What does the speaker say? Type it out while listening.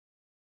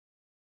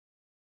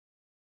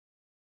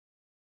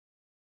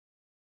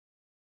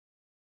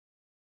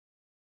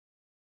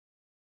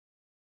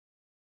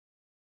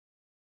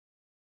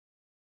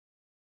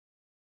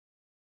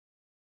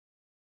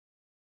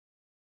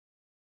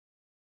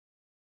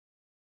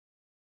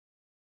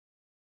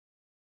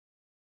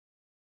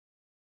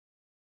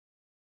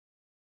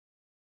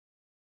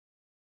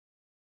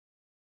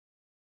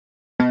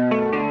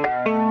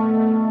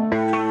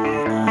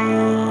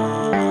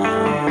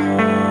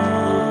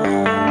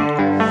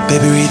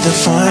Baby, read the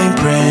fine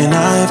print.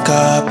 I've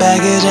got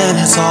baggage and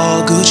it's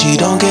all Gucci.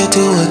 Don't get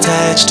too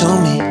attached to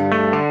me.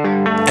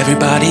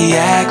 Everybody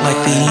act like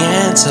the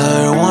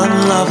answer.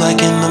 One love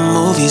like in the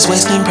movies.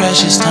 Wasting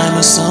precious time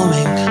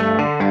assuming.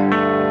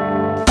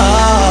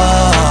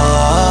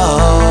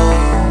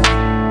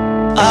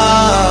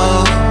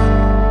 Oh,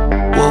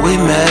 were we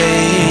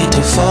made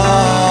to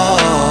fall?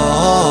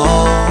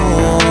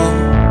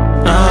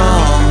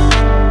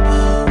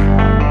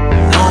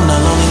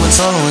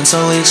 And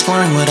slowly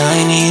exploring what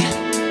I need.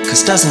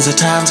 Cause dozens of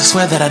times I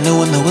swear that I knew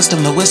when the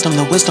wisdom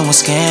was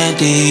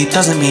scanty.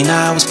 Doesn't mean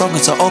I was broken,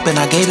 so open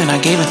I gave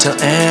till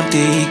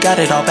empty. Got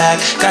it all back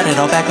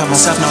by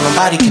myself, now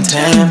nobody can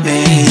tempt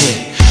me.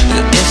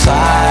 If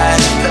I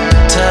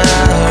turn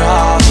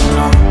off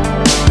alone,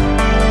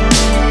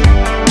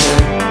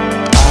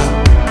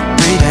 I'll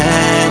breathe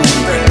and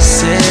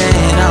embrace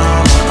it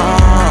on my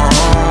own.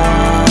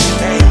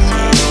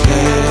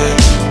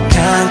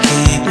 Can't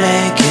keep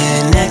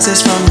making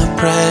exits from the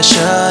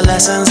pressure,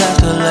 lessons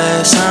after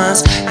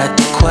lessons. Had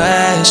to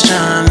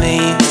question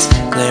these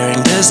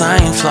glaring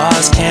design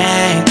flaws.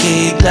 Can't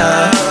keep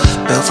love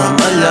built from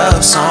a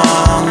love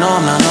song. No,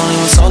 I'm not lonely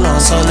with solo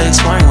and slowly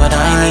exploring what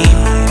I need.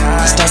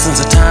 Cause dozens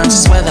of times I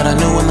swear that I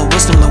knew when the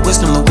wisdom was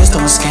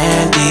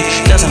scanty.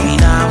 Doesn't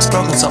mean I was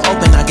broken, so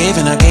open I gave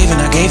and I gave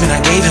and I gave and I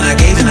gave and I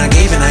gave and I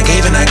gave and I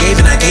gave and I gave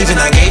and I gave and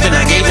I gave and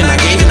I gave and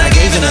I gave and I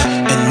gave and I.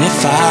 And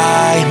if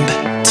I'm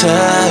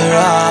better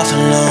off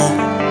alone,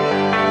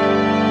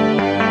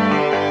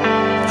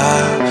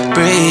 I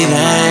breathe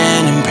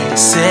and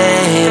embrace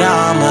it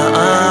on my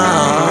own.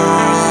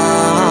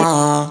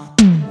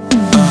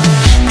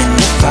 And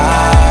if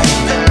I'm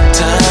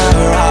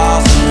better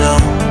off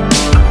alone,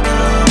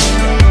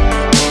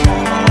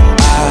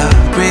 I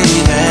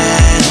breathe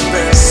and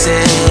embrace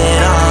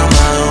it on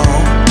my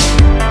own.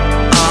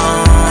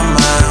 On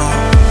my own.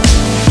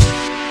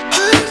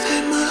 I've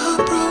had my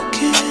heart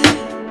broken,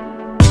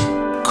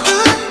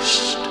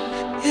 crushed,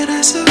 yet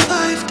I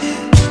survived it.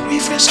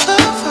 Refresh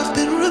love, I've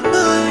been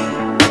reminded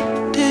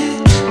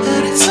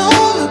that it's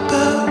all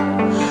about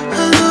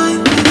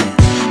alignment.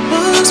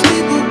 Most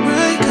people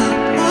break up,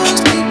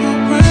 most people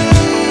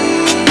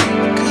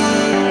break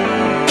up.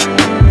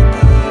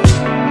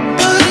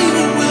 But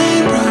even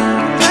when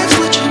broke, life's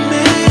what you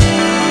make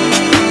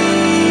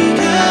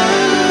it.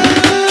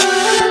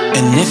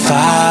 And if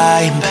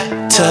I'm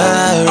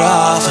better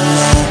off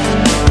alone,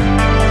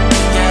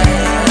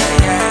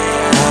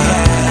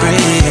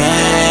 breathe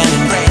and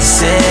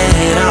embrace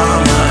it on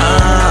my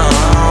own.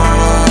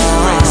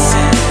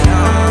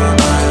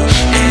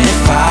 And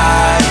if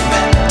I'm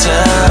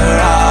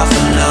better off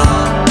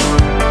alone,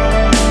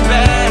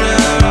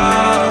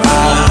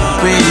 I'll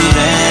breathe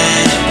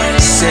and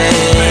embrace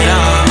it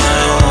on my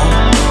own.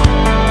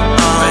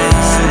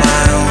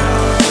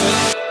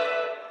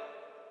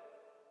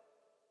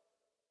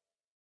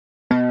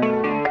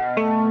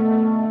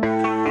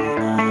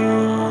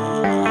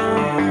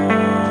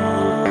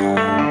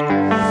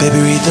 Baby,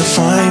 read the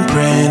fine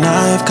print.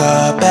 I've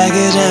got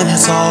baggage and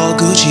it's all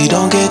Gucci.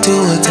 Don't get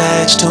too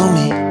attached to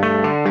me.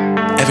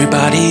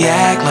 Everybody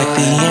act like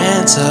the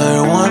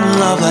answer. One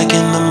love like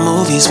in the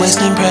movies.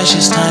 Wasting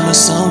precious time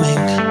assuming.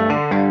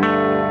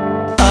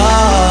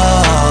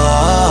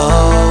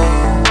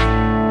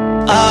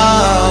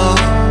 Oh,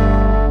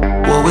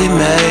 were we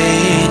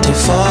made to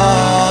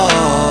fall?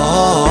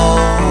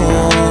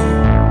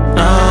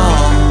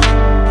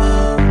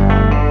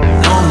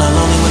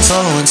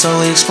 And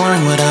slowly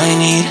exploring what I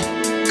need.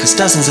 Cause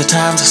dozens of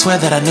times I swear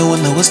that I knew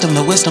when the wisdom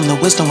was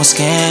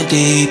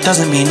scanty.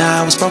 Doesn't mean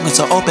I was broken,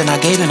 so open I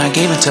gave and I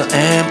gave till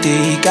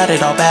empty. Got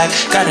it all back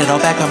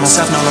by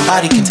myself, now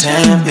nobody can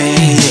tempt me.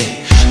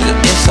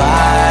 If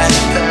I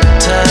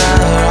turn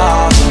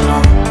off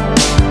alone,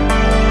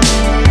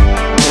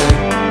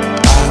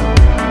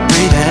 I'll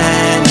breathe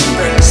and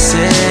embrace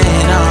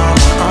it on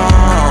my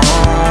own.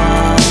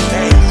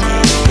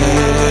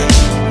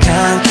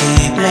 Can't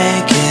keep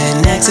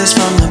making exits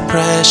from the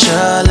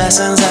pressure,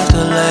 lessons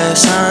after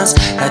lessons.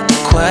 Had to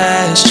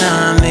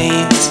question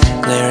these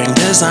glaring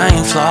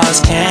design flaws.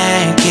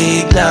 Can't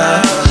keep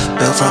love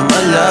built from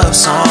a love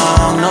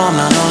song. No, I'm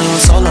not lonely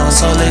with solo and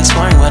slowly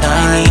exploring what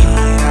I need.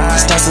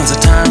 Cause dozens of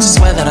times I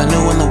swear that I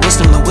knew when the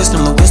wisdom was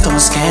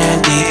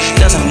scanty.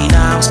 Doesn't mean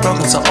I was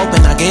broken, so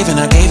open I gave and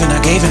I gave and I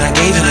gave and I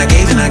gave and I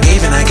gave and I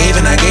gave and I gave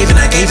and I gave and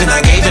I gave and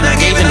I gave and I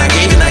gave and I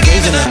gave and I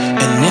gave and I.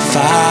 And if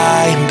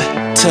I'm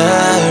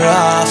better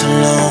off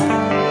alone,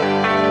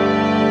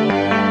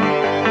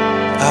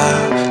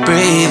 I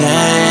breathe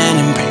and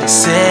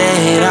embrace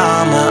it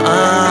on my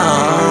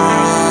own.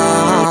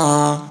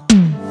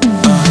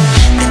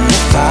 And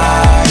if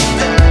I'm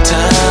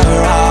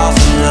better off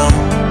alone,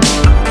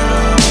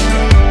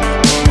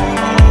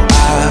 I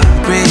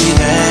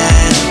breathe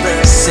and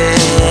embrace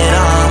it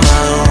on my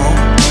own.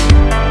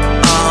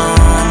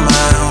 On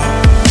my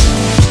own.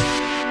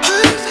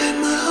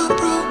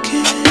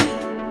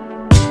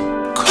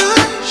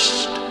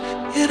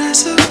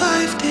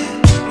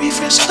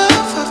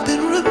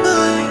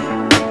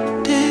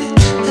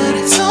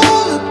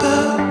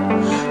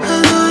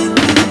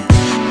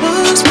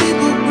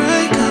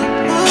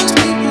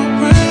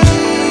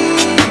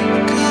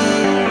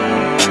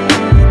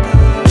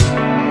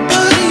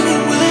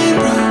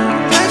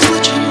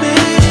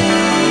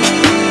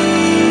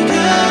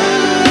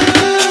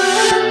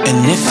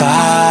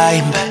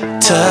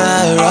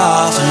 better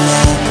off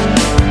alone.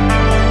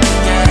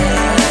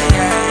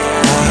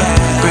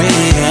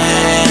 Breathe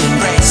in,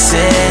 embrace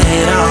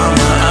it on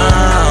my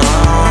own.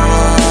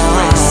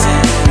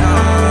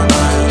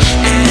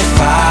 And if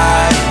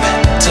I'm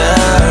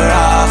better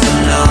off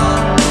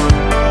alone,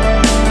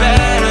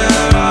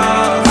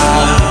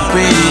 I'll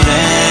breathe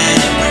in,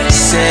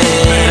 embrace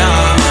it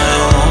on my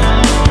own.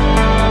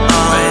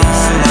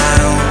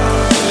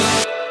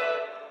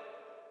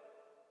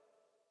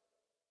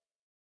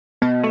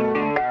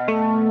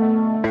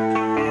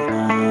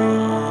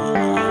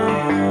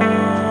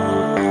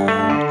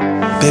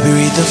 Baby,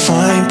 read the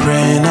fine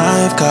print.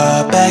 I've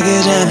got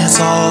baggage and it's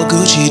all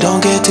Gucci.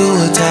 Don't get too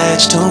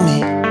attached to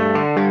me.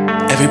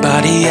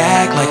 Everybody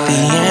act like the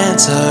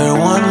answer.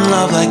 One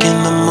love like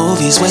in the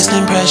movies.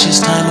 Wasting precious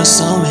time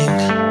assuming.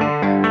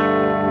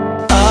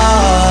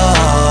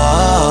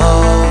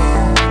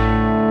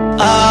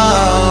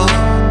 Oh,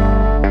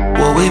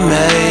 were we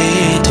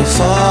made to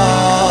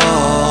fall?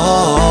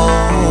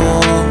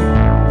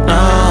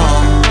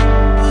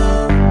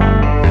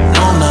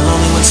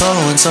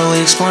 Solo and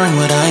solely exploring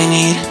what I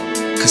need.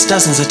 Cause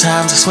dozens of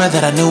times I swear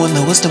that I knew when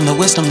the wisdom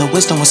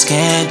was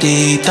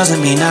scanty.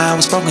 Doesn't mean I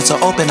was broken so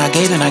open, I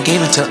gave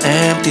till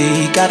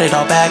empty. Got it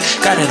all back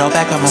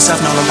by myself,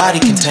 now nobody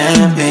can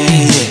tempt me.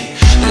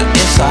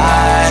 If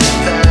I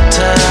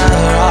better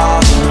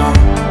off alone,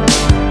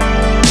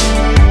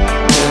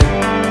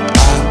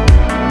 I'll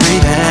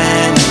breathe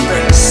in,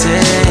 embrace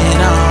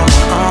it on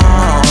my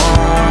own.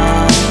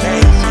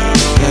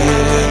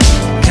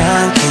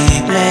 Can't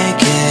keep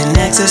making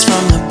exits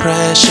from the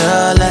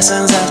pressure,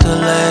 lessons after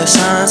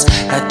lessons.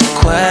 Had to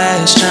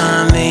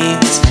question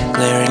these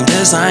glaring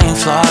design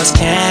flaws.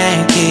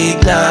 Can't keep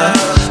love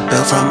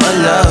built from a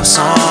love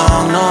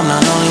song. No, I'm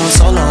not only with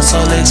solo and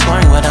solely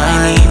exploring what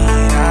I need.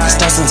 Cause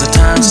dozens of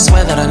times I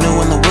swear that I knew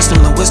when the wisdom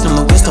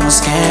was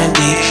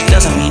scanty.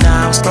 Doesn't mean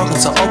I was broken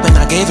so open.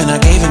 I gave and I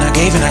gave and I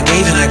gave and I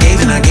gave and I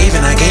gave and I gave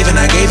and I gave and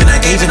I gave and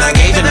I gave and I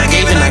gave and I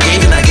gave and I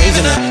gave and I gave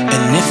and I.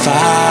 And if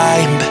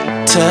I'm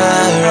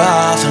better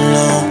off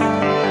alone,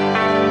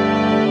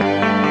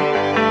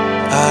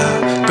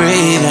 I'll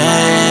breathe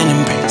in,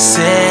 embrace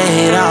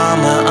it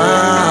on my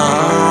own.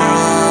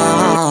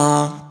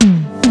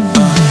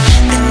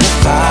 And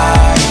if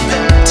I'm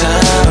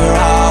better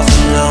off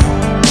alone,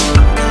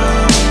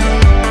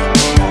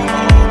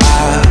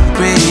 I'll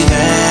breathe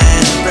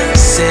in,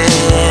 embrace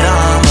it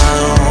on my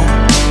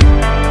own.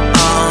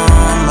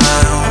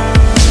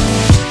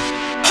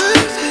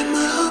 I've had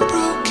my heart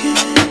broken,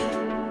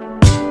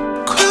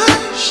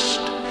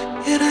 crushed,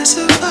 yet I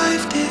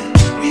survived it.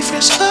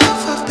 Refresh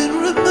love, I've been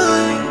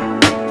reminded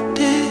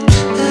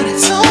that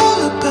it's all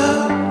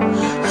about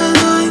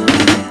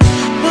alignment.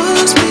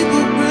 Most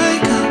people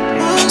break up,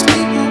 most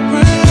people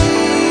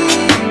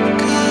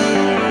break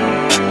up.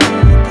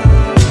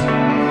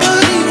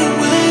 But even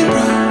when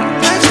broke,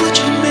 life's what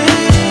you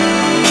make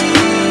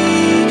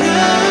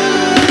of.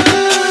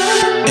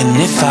 And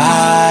if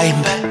I'm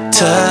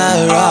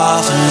better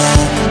off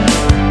alone,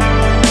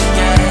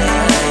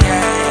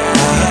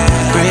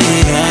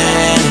 breathe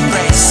in,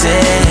 embrace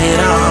it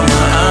on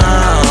my own.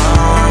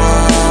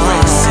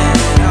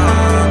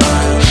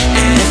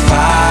 And if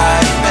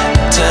I'm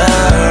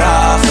better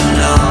off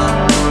alone,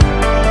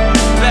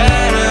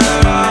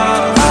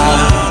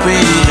 I'll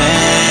breathe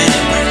in,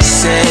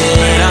 embrace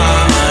it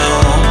on my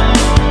own.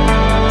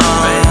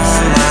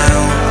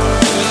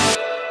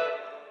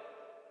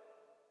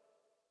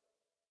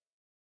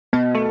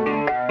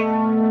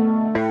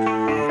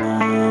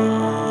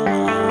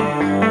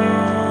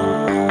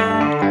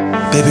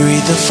 Baby,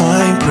 read the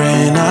fine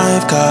print.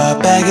 I've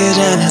got baggage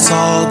and it's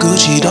all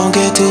Gucci. Don't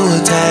get too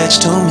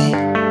attached to me.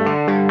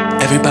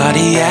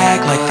 Everybody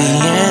act like the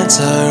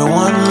answer.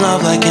 One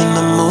love like in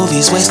the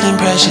movies. Wasting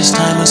precious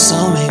time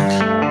assuming.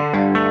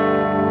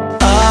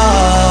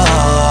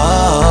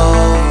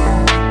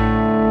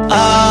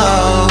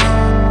 Oh,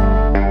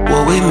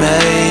 were we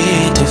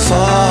made to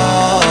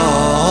fall?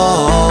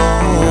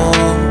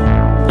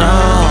 No,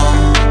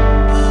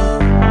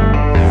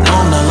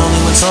 I'm not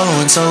lonely when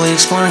solo and solely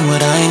exploring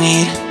what I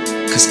need.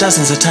 Cause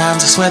dozens of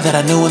times I swear that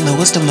I knew when the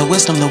wisdom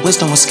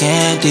was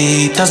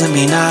scanty. Doesn't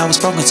mean I was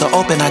broken so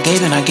open. I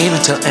gave and I gave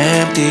till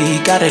empty.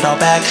 Got it all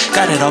back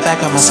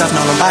by myself,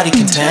 now nobody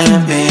can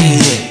tempt me.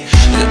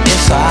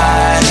 If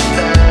I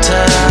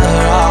better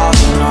off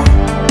alone,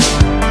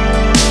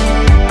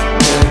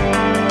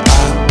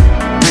 I'll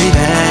breathe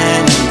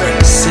in,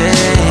 embrace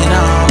it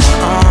on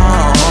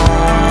my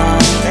own.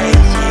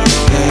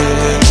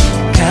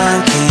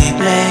 Can't keep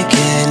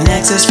making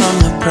exits from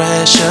the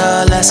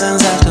pressure,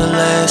 lessons after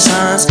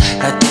lessons.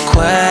 Had to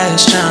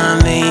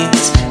question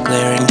these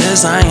glaring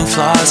design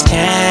flaws.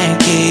 Can't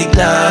keep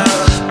love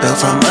built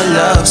from a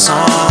love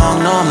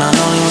song. No, I'm not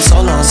only with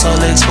solo and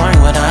solely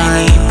exploring what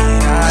I need.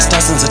 Cause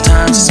dozens of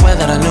times I swear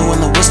that I knew when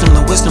the wisdom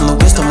was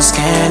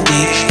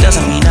scanty.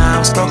 Doesn't mean I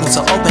was broken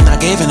so open. I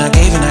gave and I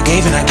gave and I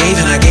gave and I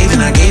gave and I gave and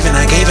I gave and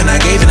I gave and I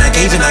gave and I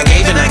gave and I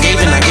gave and I gave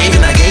and I gave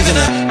and I gave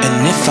and I.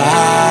 And if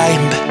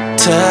I'm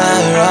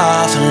better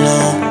off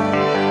alone,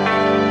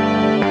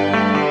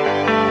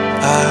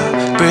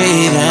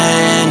 breathe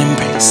in,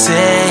 embrace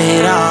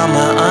it on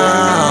my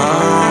own.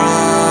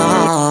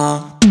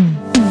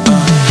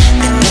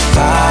 And if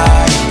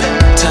I'm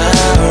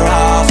better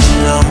off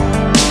alone,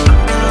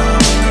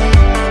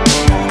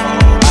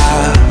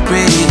 I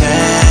breathe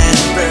in,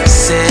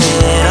 embrace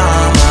it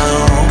on my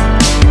own,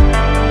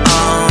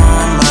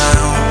 on my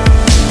own.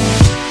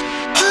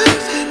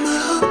 I've had my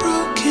heart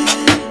broken,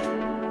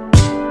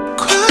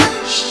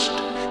 crushed,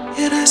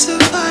 yet I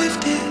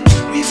survived it.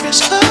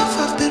 Refresh love,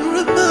 I've been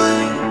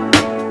reminded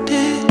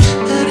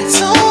that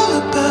it's all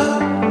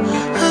about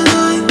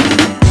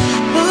alignment.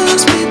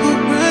 Most people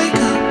break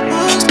up,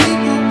 most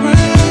people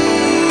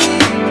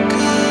break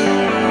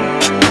up.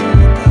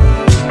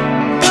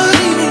 But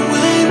even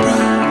when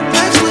broke,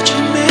 life's what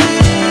you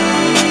make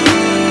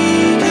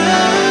it.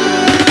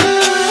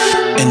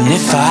 And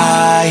if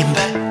I'm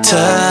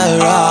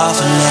better off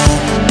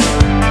alone,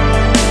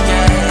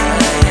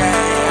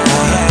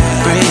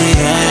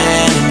 breathe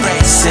in,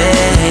 embrace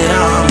it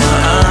on my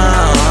own.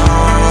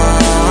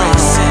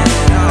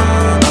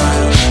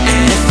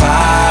 And if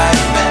I'm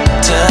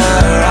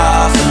better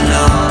off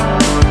alone,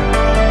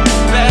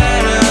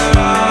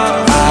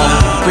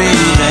 I'll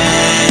breathe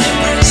in,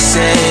 embrace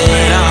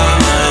it on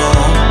my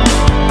own,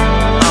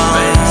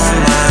 on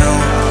my own.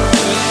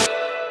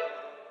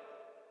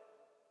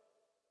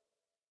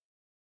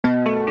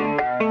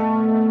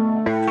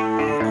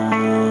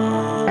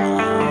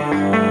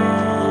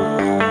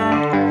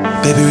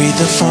 Baby, read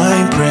the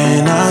fine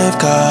print. I've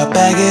got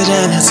baggage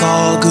and it's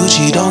all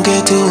Gucci. Don't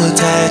get too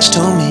attached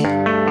to me.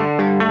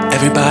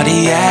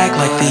 Everybody act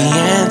like the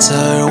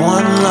answer.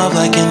 One love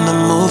like in the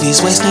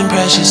movies, wasting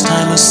precious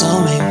time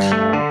assuming.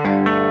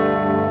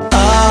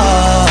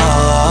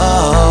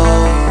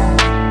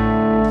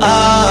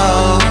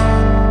 Oh,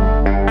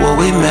 were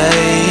we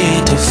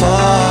made to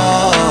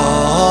fall?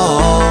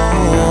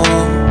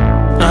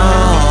 No,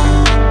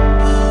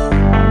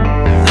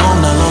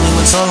 I'm not lonely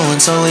when solo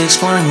and solely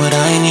exploring what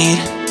I need.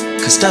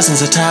 Cause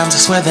dozens of times I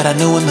swear that I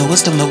knew when the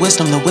wisdom was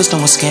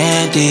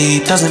scanty.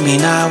 Doesn't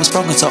mean I was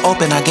broken so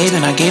open, I gave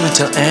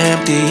till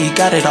empty.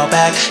 Got it all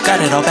back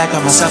by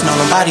myself, now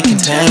nobody can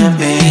tempt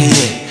me.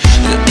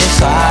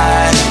 If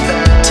I'm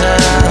better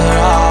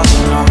off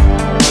alone,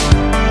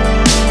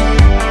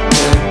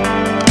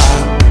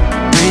 I'll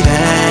breathe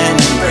in,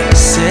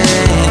 embrace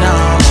it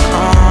on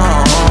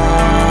my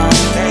own.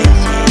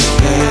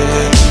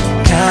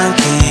 Can't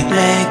keep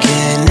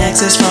making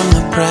exits from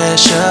the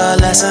pressure.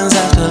 Lessons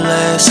after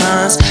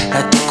lessons,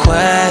 had to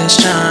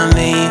question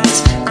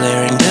these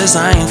glaring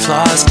design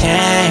flaws.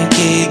 Can't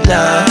keep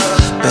love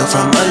built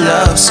from a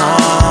love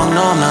song.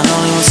 No, I'm not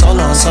only with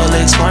solo and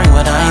solely exploring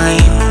what I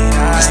need.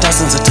 Cause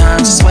dozens of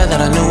times I swear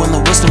that I knew when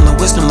the wisdom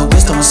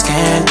was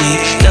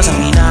scanty. Doesn't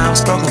mean I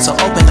was broken so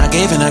open, I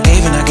gave and I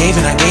gave and I gave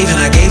and I gave and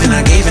I gave and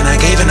I gave and I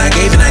gave and I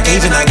gave and I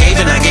gave and I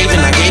gave and I gave and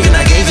I gave and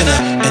I gave and I.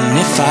 And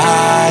if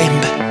I'm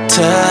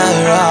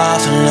better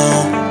off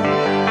alone,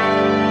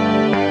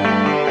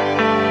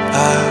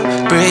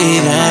 I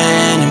breathe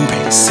in,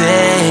 embrace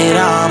it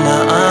on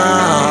my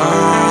own.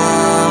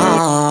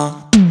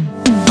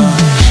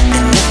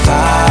 And if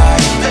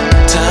I'm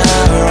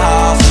better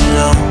off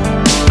alone,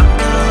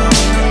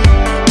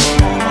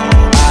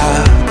 I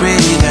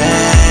breathe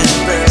in,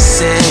 embrace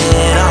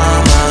it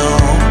on my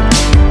own,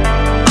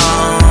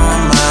 on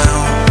my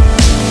own.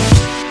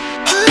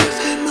 I've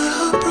had my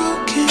heart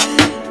broken,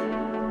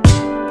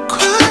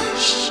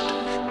 crushed,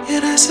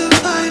 yet I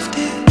survived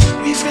it.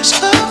 Refresh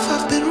love,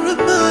 I've been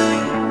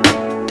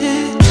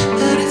reminded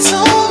that it's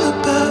all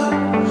about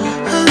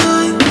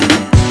alignment.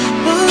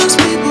 Most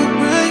people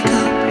break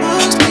up,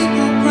 most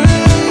people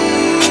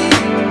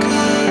break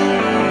up.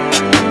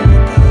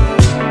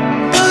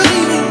 But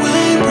even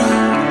when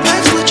broke,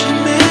 life's what you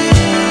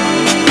make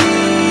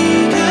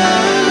it.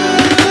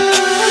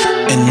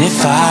 And if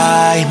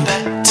I'm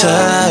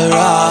better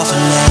off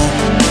alone,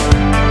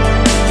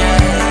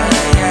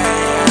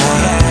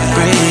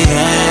 breathe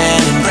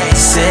in,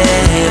 embrace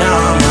it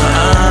on my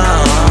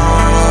own.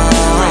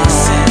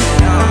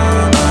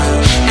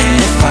 And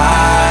if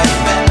I'm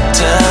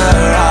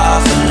better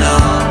off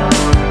alone,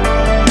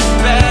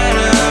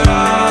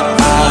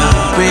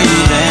 I'll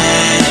breathe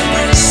in,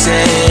 embrace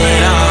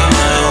it on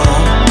my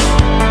own,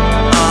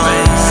 on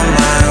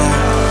my own.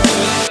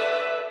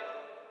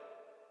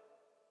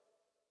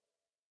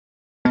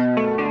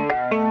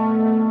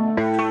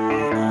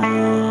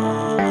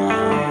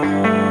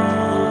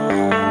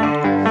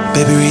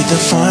 Baby, read the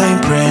fine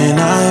print.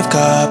 I've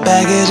got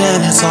baggage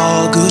and it's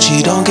all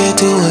Gucci. Don't get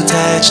too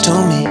attached to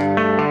me.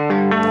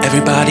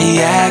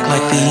 Everybody act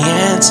like the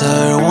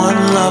answer.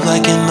 One love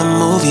like in the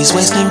movies,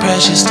 wasting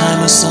precious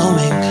time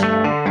assuming.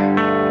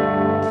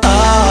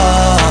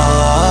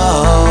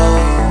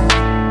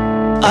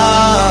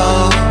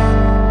 Oh,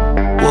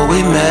 were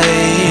we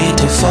made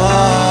to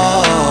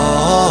fall?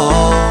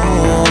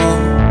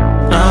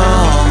 No,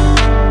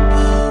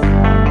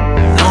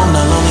 I'm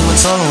not lonely when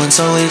solo and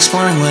solely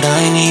exploring what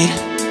I need.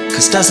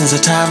 Cause dozens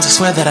of times I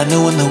swear that I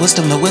knew when the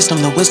wisdom was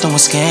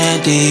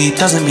scanty.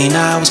 Doesn't mean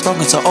I was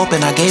broken so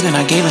open, I gave it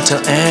till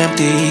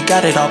empty.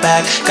 Got it all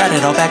back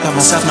by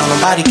myself, now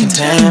nobody can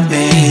tempt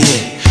me.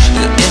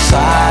 If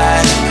I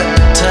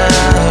better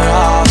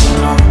off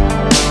alone,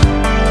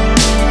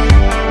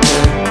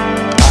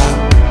 I'll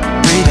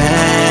breathe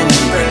in,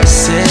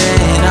 embrace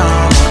it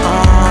on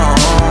my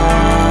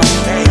own.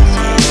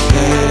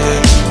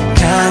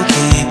 Can't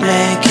keep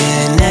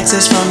making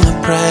exits from the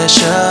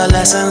pressure.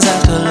 Lessons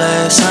after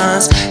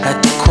lessons,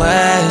 had to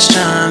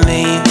question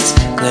these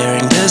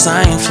glaring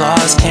design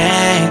flaws.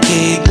 Can't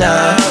keep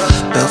love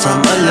built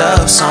from a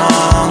love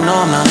song. No,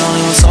 I'm not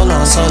only with solo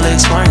and solo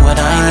exploring what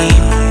I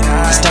need.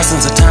 Cause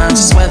dozens of times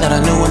I swear that I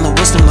knew when the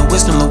wisdom was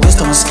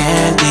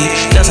scanty.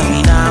 Doesn't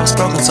mean I was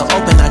broken so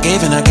open, I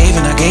gave it. And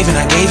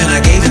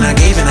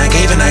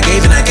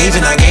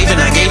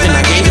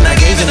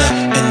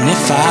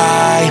if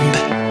I'm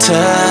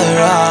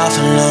better off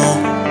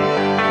alone,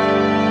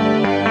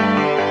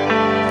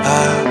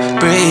 I'll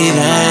breathe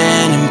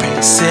in,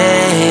 embrace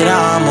it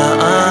on my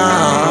own.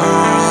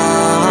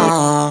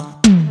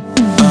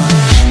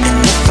 And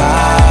if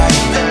I'm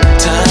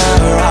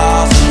better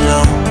off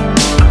alone,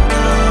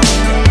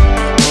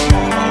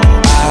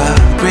 I'll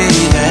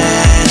breathe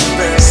in,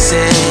 embrace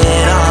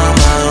it on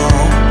my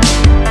own.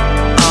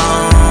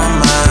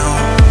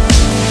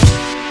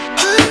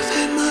 I've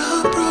had my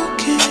heart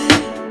broken,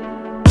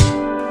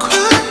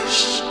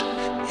 crushed,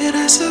 yet I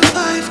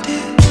survived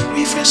it.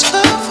 Refreshed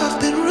love, I've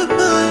been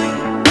reminded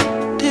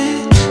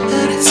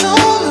that it's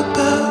all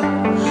about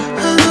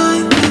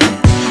alignment.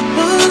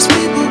 Most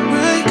people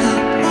break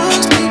up,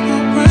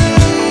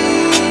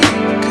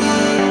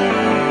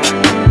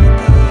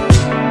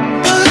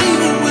 but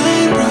even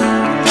when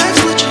broke,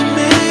 life's what you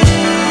make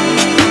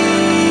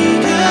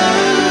it.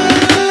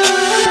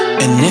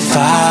 And if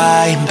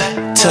I'm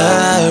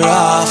better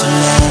off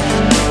alone,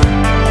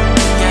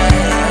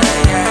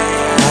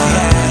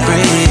 I'll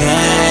breathe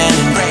in,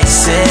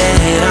 embrace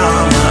it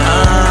on my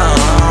own.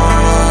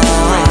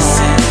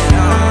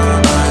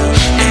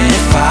 And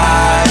if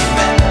I'm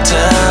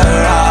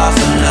better off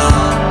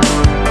alone,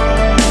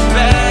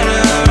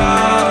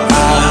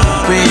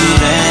 I'll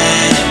breathe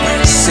in,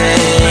 embrace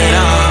it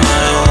on my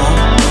own.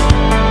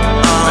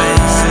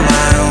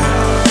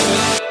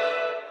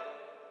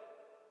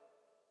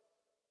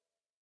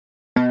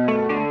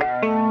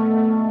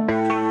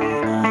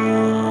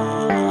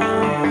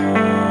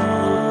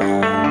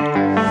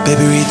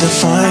 Baby, read the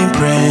fine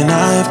print.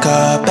 I've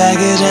got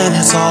baggage and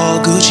it's all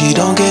Gucci.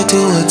 Don't get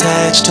too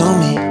attached to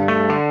me.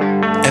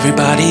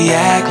 Everybody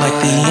act like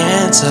the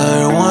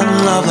answer.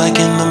 One love like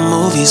in the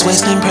movies,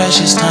 wasting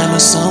precious time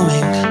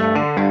assuming.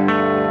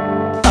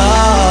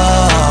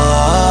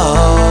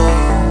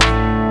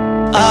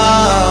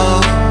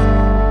 Oh,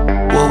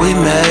 were we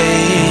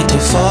made to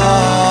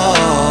fall?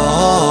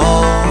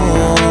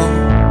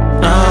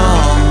 No,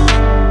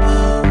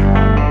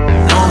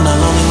 I'm not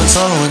lonely when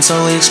solo and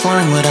solely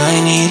exploring what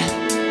I need.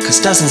 Cause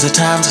dozens of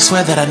times I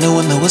swear that I knew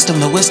when the wisdom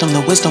was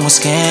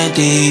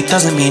scanty.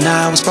 Doesn't mean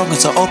I was broken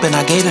so open,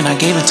 I gave it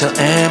till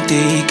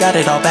empty. Got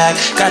it all back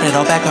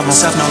by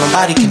myself, now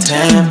nobody can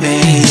tempt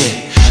me.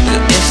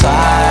 If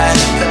I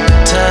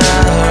better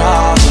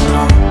off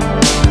alone,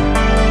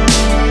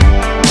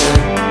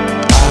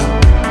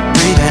 I'll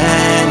breathe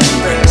in,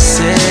 embrace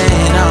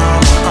it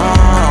on my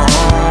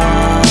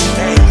own.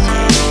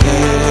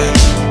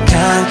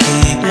 Can't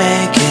keep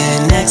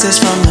making exits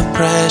from the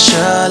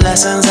pressure.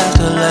 Lessons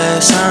after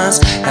lessons,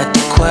 had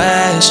to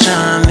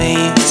question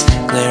these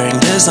glaring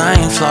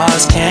design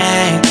flaws.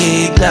 Can't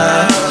keep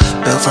love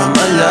built from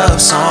a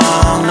love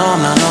song. No,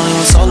 I'm not only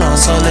with solo and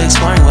solo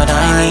exploring what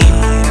I need.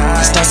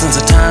 Cause dozens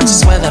of times I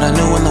swear that I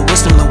knew when the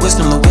wisdom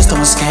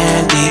was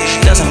scanty.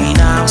 Doesn't mean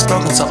I was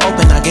broken so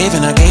open, I gave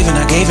it. And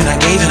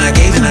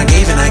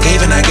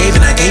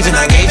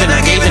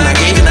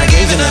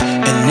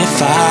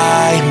if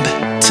I'm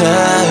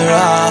better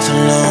off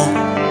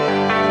alone,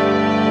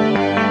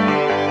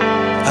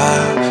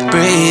 I'll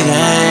breathe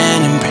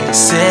in,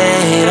 embrace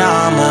it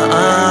on my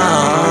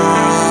own.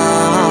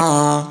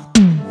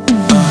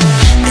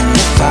 And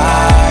if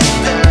I'm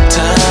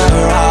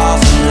better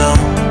off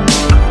alone,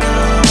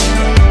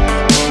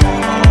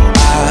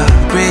 I'll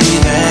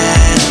breathe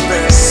in,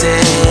 embrace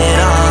it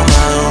on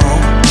my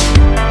own.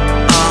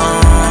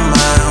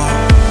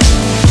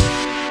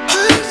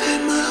 I've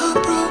had my heart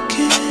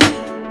broken,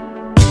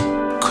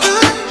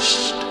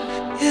 crushed,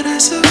 yet I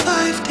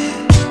survived it.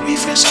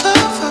 Refreshed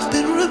love, I've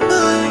been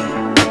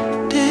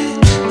reminded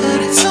that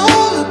it's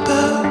all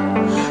about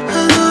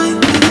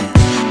alignment.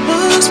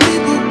 Most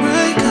people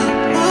break up,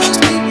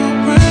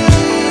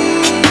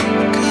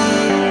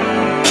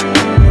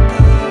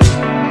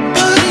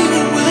 but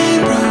even when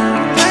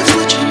broke, life's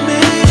what you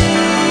make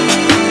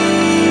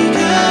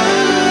it.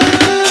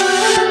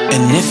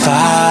 And if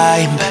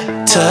I'm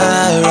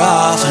better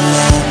off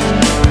alone,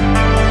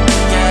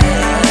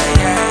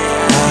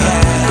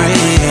 I'll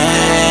breathe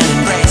in,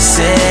 embrace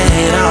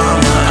it on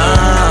my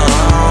own.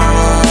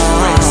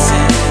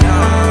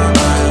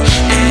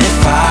 And if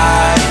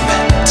I'm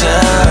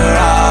better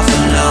off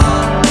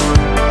alone,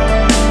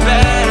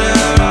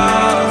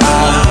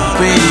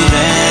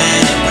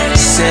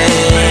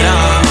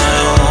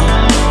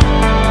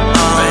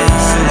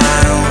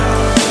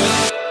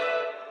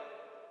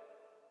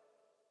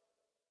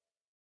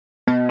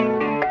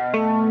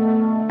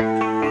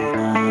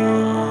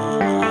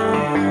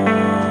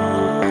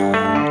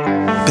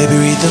 Baby,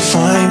 read the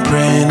fine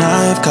print.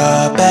 I've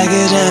got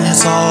baggage and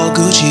it's all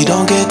Gucci.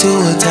 Don't get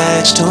too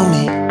attached to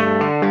me.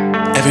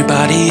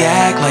 Everybody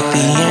act like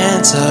the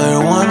answer.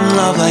 One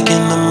love like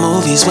in the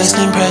movies.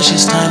 Wasting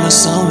precious time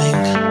assuming.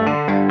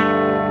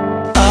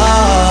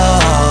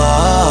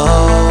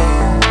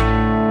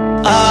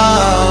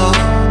 Oh,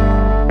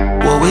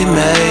 were we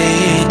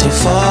made to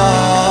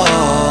fall?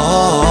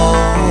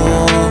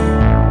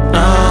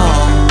 No,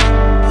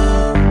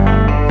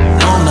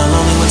 I'm not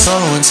lonely when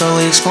solo and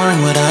solely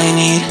exploring what I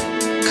need.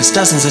 Cause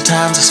dozens of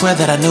times I swear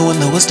that I knew when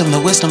the wisdom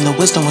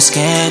was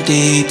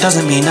scanty.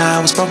 Doesn't mean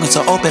I was broken,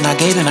 so open, I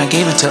gave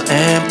until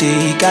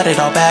empty. Got it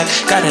all back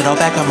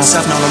by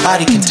myself, now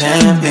nobody can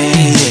tempt me.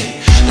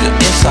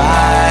 If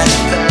I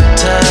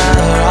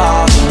better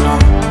off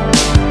alone,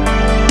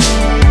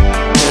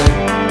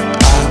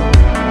 I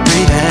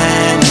breathe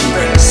in,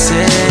 embrace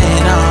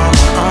it on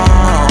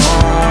my own.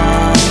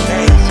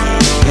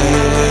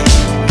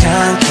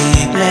 Can't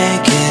keep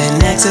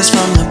making exits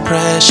from the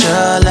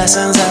pressure.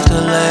 Lessons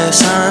after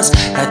lessons,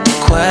 had to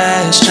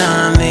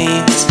question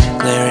these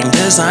glaring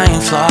design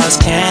flaws.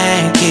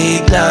 Can't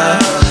keep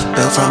love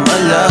built from a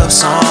love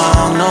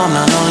song. No, I'm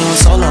not only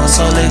with solo and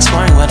solely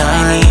exploring what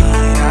I need.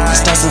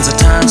 Cause dozens of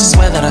times I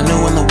swear that I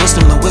knew when the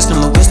wisdom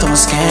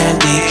was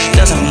candy.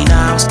 Doesn't mean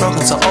I was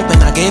broken, so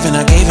open, I gave and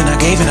I gave and I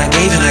gave and I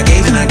gave and I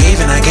gave and I gave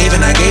and I gave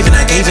and I gave and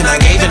I gave and I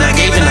gave and I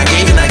gave and I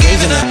gave and I gave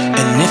and I.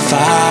 And if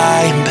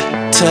I'm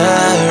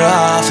better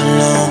off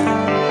alone,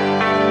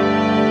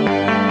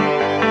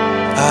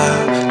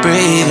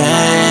 breathe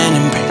in,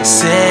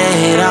 embrace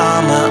it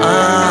on my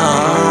own.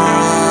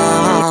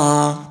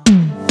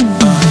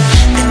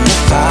 And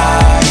if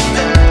I'm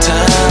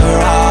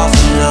better off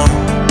alone,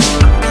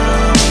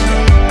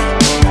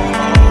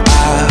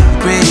 I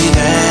breathe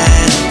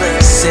in,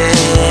 embrace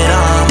it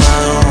on my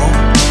own,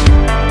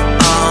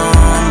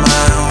 on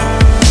my own.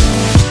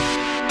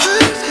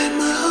 I've had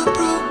my heart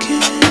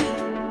broken,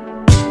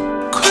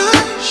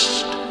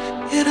 crushed,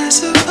 yet I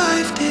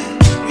survived it.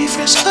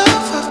 Refresh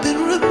love, I've been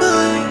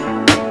reminded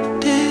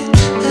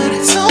that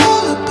it's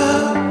all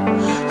about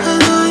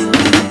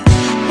alignment.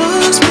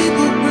 Most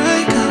people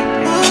break up,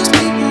 most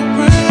people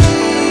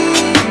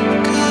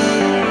break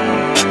up.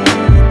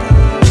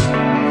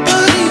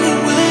 But even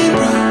when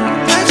broke,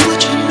 life's what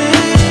you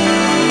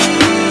make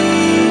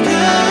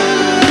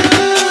up.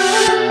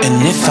 And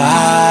if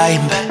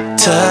I'm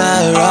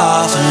better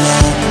off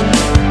alone,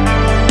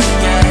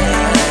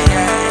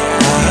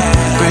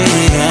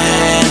 breathe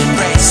in,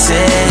 embrace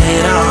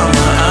it on my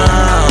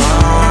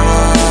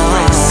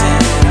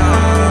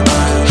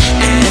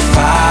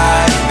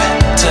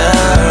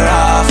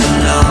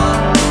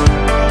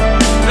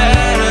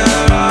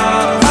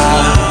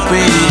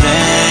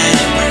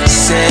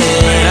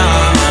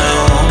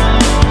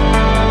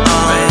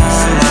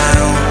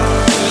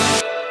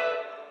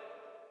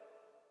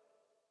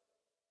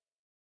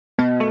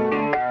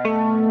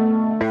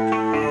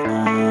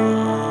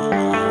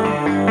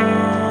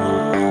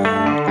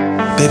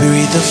Baby,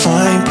 read the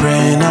fine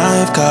print.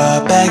 I've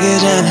got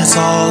baggage and it's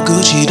all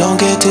Gucci. Don't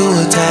get too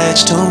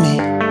attached to me.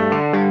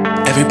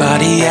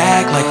 Everybody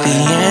act like the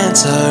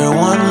answer.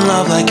 One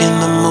love like in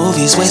the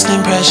movies.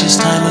 Wasting precious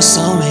time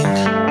assuming.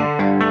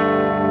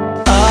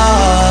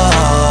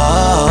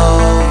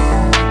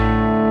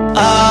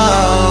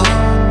 Oh,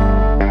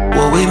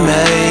 were we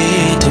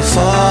made to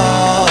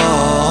fall?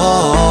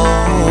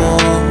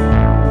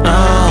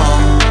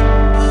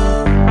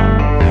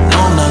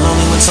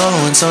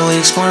 Solo and solely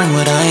exploring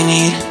what I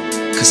need.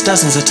 Cause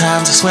dozens of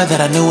times I swear that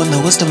I knew when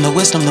the wisdom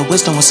was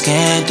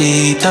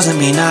scanty. Doesn't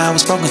mean I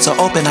was broken, so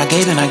open, I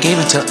gave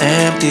until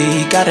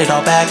empty. Got it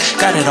all back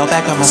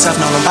by myself,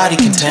 now nobody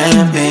can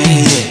tempt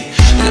me.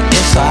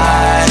 If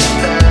I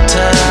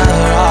better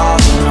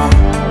off alone,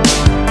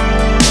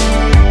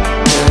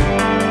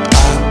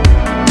 I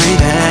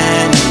breathe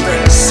in,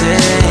 embrace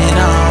it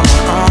on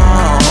my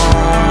own.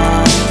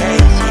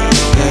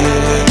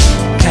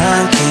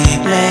 Can't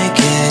keep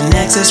making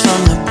exits from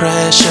the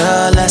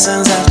pressure.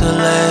 Lessons after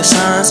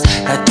lessons,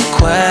 had to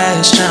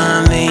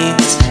question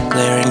these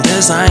glaring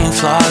design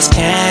flaws.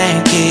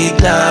 Can't keep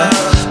love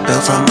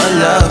built from a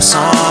love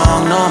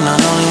song. No, I'm not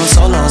only with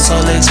solo and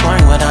solely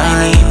exploring what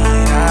I need.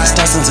 Cause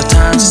dozens of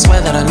times I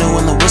swear that I knew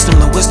when the wisdom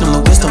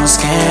was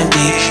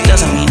candy.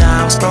 Doesn't mean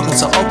I was broken,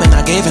 so open,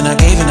 I gave and I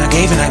gave and I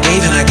gave and I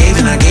gave and I gave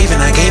and I gave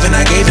and I gave and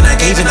I gave and I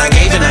gave and I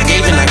gave and I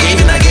gave and I gave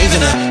and I gave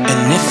and I.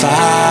 And if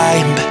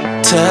I'm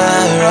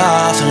better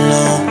off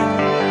alone,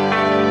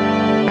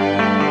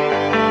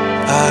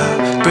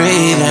 I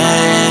breathe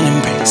in,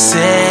 embrace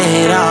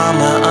it on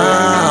my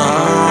own.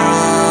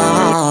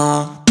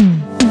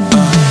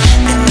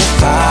 And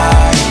if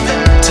I'm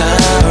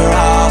better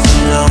off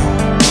alone,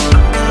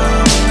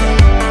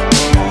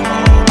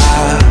 I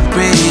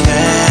breathe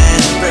in,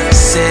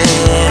 embrace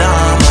it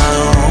on my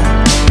own,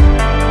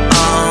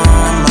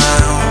 on my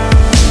own.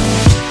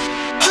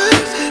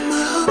 I've had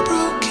my heart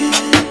broken,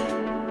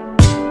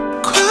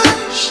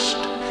 crushed,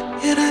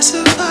 yet I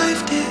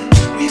survived it.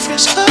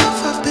 Refresh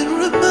love, I've been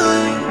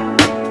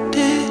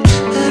reminded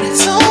that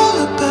it's all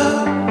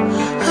about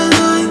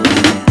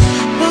alignment.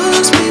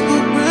 Most people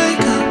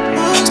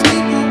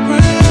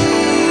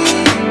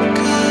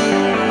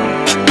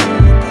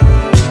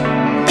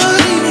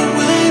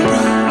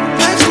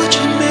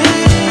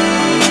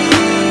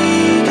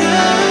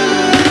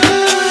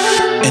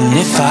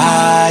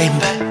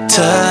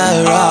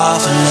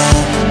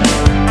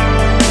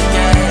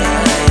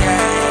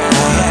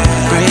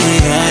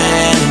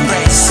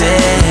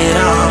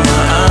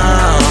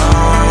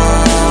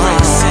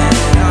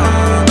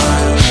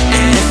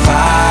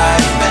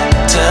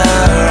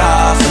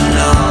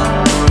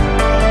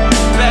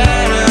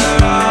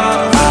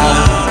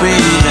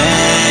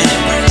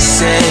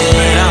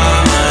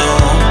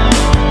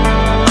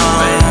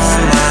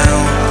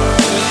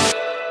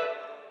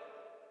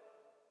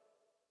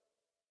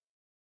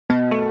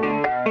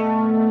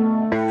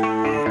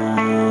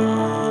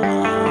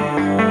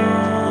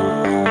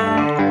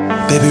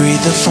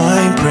read the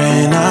fine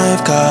print.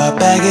 I've got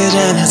baggage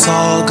and it's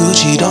all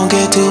Gucci. Don't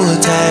get too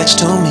attached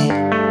to me.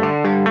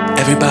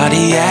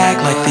 Everybody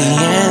act like the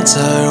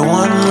answer.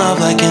 One love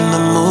like in the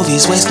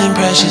movies, wasting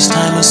precious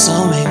time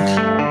assuming.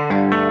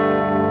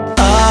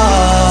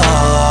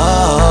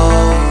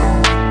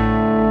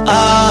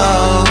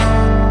 Oh,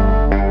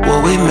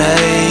 were we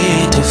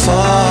made to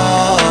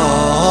fall?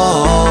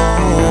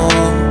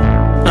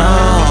 No,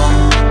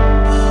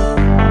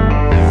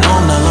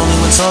 I'm not lonely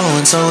when solo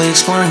and solely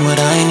exploring what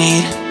I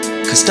need.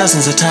 Cause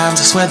dozens of times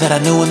I swear that I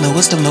knew when the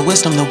wisdom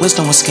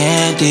was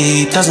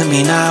scanty. Doesn't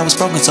mean I was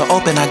broken, so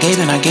open I gave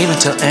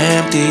till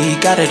empty.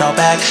 Got it all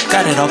back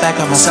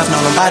by myself,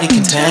 now nobody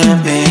can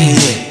tempt me.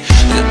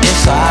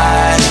 If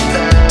I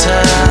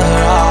turn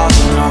off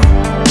alone,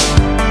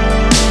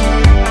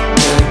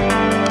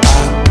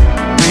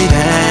 breathe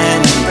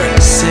in,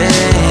 embrace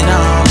it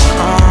on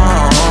my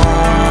own.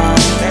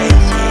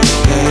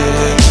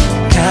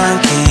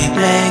 Can't keep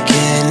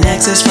making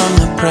exits from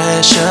the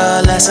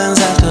pressure. Lessons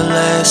after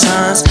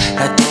lessons,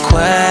 had to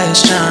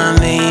question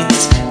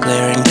these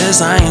glaring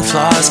design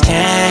flaws.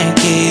 Can't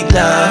keep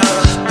love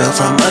built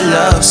from a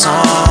love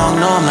song.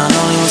 No, I'm not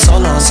only with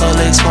solo and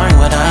solely exploring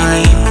what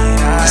I need.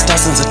 Cause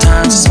dozens of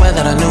times I swear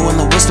that I knew when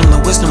the wisdom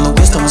was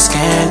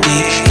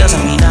scanty.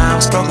 Doesn't mean I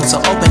was broken, so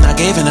open I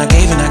gave and I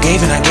gave and I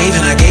gave and I gave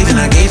and I gave and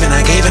I gave and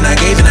I gave and I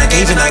gave and I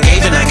gave and I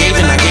gave and I gave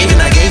and I gave and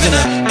I gave and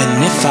I.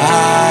 And if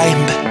I'm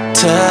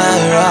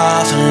better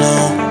off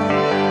alone,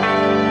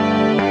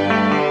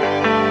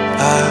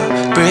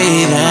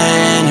 breathe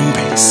in,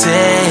 embrace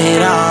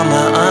it on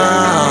my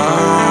own.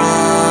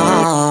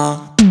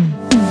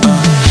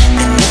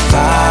 And if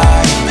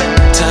I'm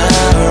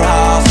better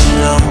off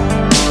alone,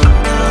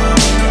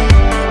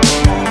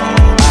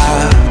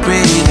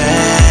 breathe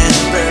in,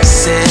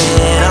 embrace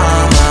it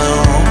on my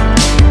own,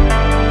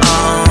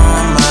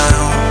 on my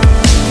own.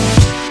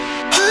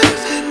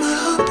 I've had my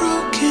heart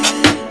broken,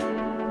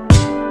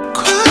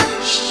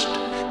 crushed,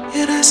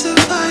 yet I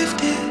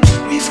survived it.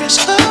 Refresh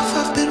love,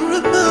 I've been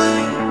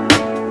reminded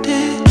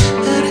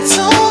that it's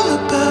all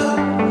about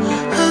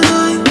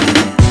alignment.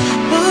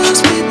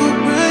 Most people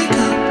break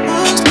up,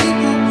 most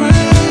people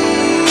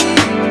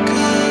break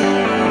up.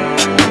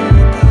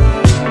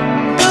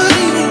 But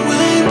either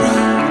way, bro,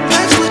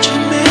 that's what you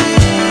make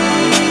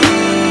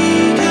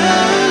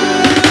up.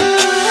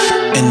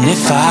 And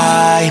if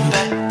I'm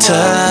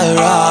better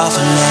off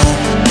alone,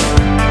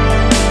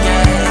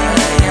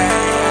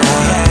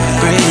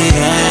 breathe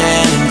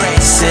in,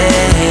 embrace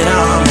it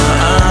on my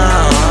own.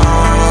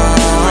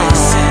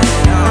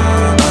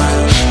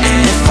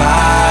 And if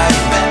I'm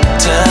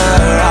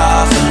better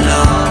off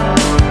alone,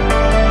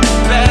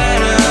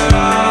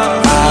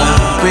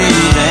 I'll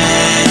breathe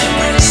in,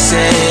 embrace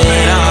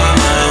it on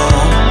my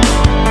own,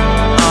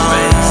 on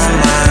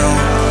my own.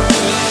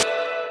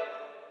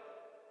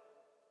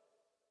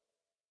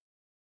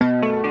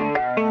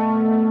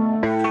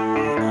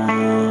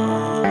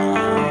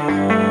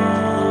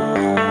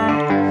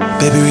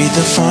 Baby, read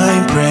the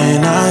fine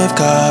print. I've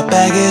got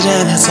baggage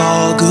and it's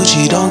all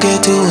Gucci. Don't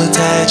get too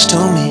attached to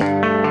me.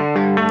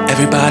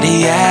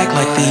 Everybody act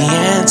like the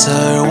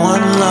answer.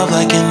 One love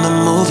like in the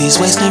movies,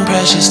 wasting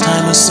precious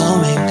time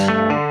assuming.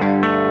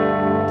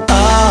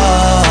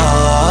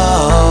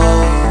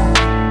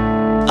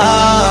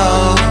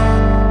 Oh,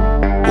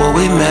 were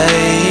we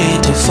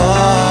made to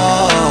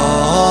fall?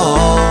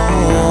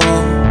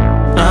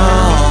 No,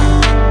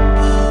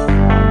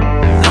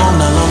 I'm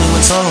not lonely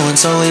when solo and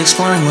solely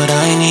exploring what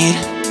I need.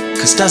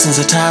 Cause dozens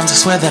of times I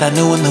swear that I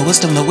knew when the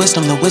wisdom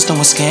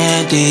was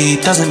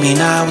scanty. Doesn't mean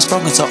I was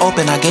broken, so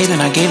open I gave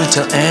and I gave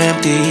till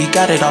empty.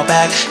 Got it all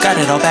back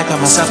by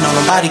myself, now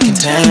nobody can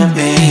tempt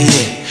me.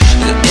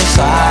 If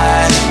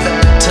I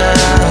turn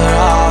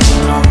off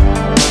alone,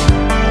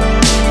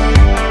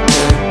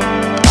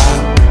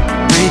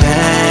 breathe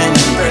in,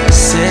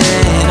 embrace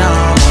it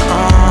on my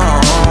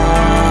own.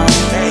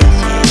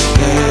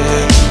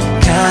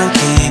 Can't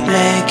keep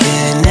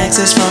making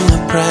exits from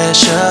the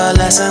pressure.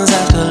 Lessons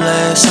after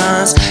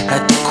lessons,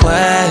 had to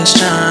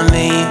question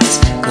these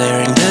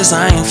glaring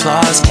design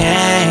flaws.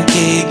 Can't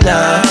keep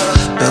love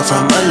built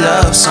from a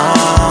love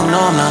song. No,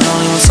 I'm not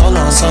only with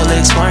solo and solely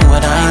exploring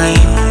what I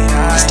need.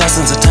 Cause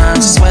dozens of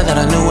times I swear that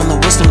I knew when the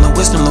wisdom was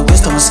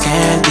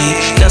scanty.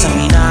 Doesn't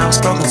mean I was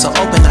broken, so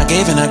open I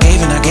gave and I gave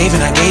and I gave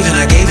and I gave and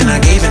I gave and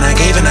I gave and I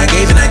gave and I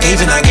gave and I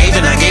gave and I gave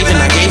and I gave and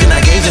I gave and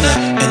I gave and I.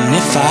 And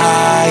if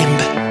I'm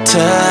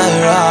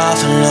better off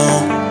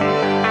alone,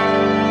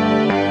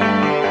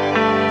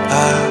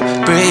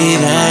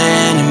 breathe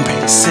in,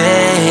 embrace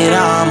it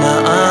on my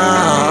own.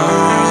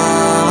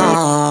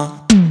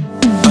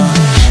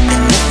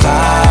 And if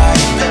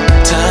I'm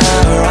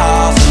better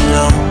off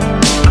alone,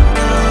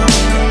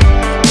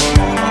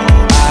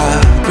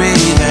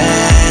 breathe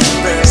in,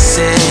 embrace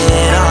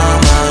it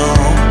on my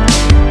own,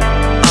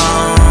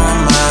 on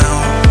my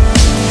own.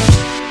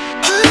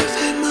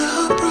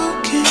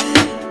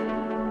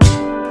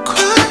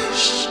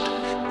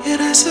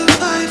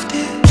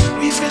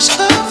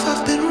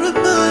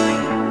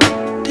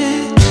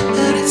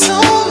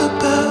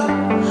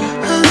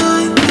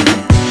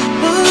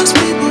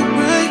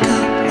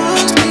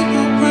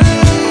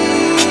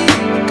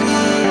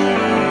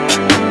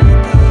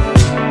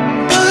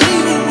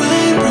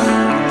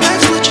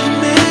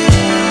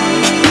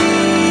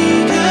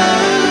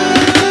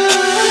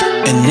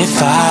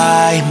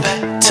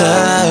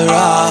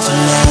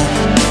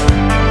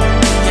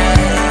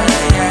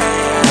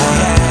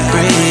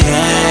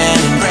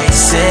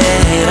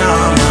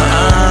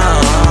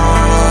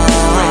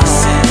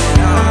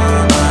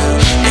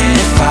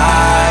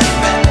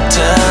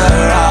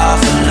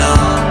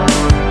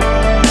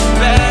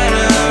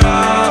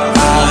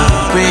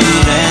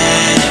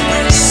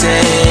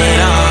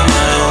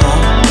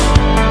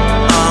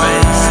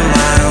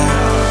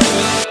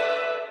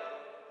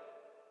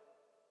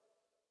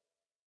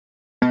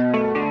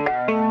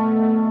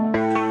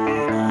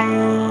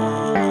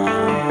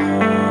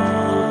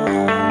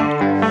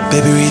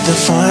 Baby, read the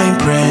fine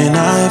print.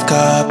 I've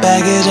got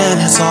baggage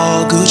and it's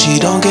all Gucci.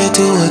 Don't get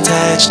too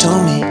attached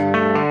to me.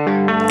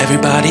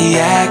 Everybody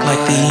act like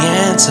the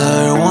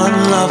answer. One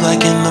love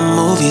like in the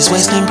movies.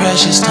 Wasting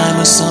precious time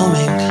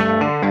assuming.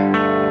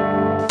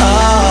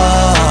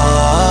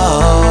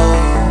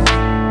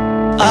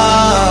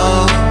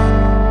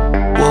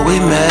 Were we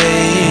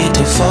made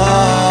to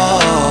fall?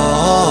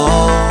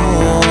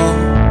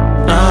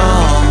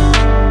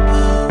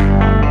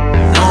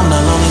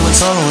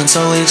 Solo and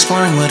solely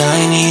exploring what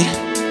I need.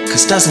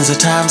 Cause dozens of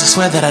times I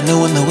swear that I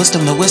knew when the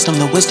wisdom was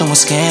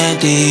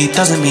scanty.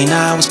 Doesn't mean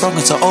I was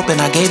broken so open,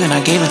 I gave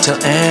it till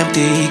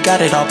empty.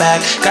 Got it all back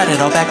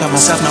by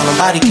myself, now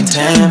nobody can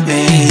tempt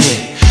me.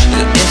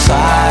 If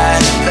I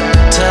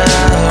better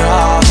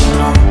off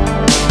alone,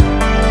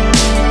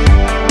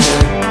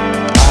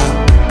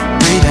 I'll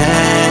breathe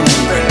and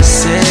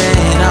embrace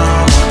it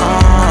on my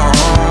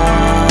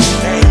own.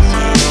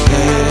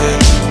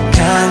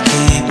 Can't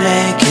keep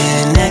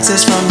making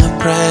exits from the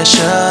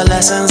pressure,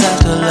 lessons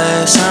after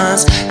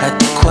lessons. Had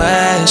to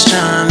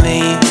question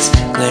these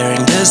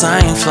glaring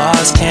design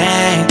flaws.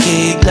 Can't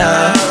keep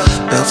love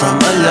built from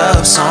a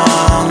love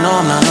song. No,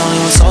 I'm not only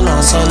with solo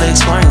and solely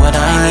exploring what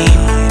I need.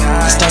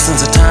 Cause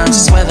dozens of times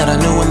I swear that I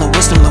knew when the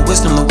wisdom was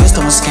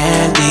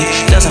scanty.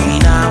 Doesn't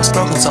mean I was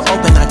broken so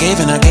open. I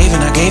gave and I gave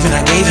and I gave and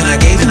I gave and I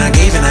gave and I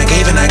gave and I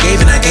gave and I gave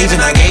and I gave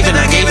and I gave and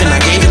I gave and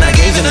I gave and I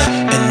gave and I.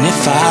 And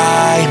if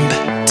I'm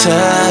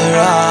better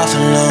off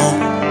alone,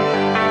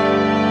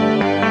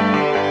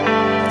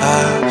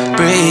 I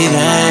breathe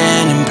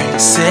and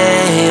embrace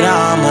it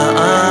on my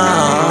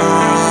own.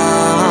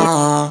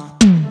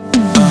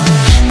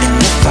 And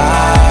if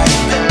I'm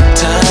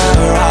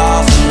better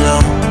off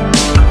alone,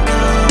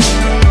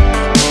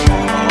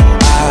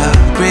 I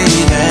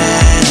breathe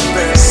and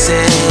embrace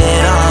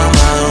it on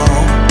my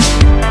own.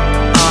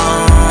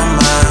 On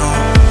my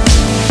own.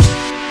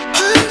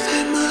 I've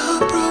had my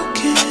heart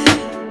broken,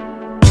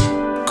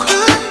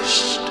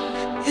 crushed,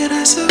 yet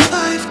I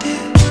survived it.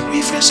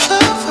 Refreshed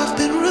love, I've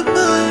been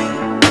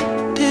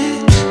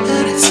reminded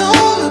that it's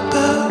all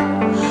about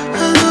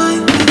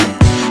alignment.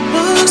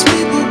 Most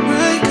people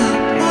break up,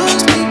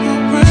 most people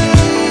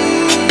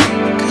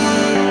break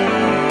up.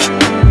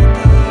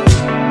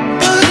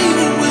 But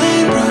even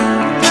when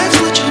broke, that's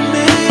what you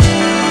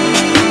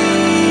make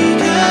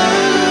up.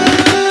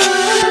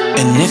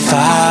 And if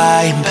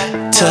I'm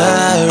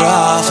better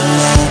off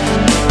alone,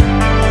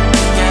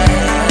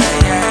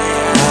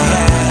 I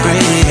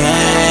breathe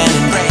and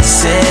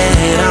embrace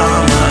it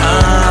on my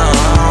own.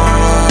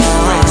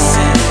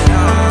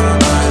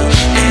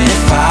 And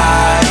if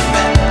I'm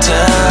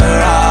better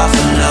off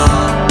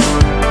alone,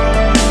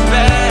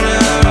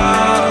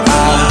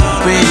 I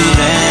breathe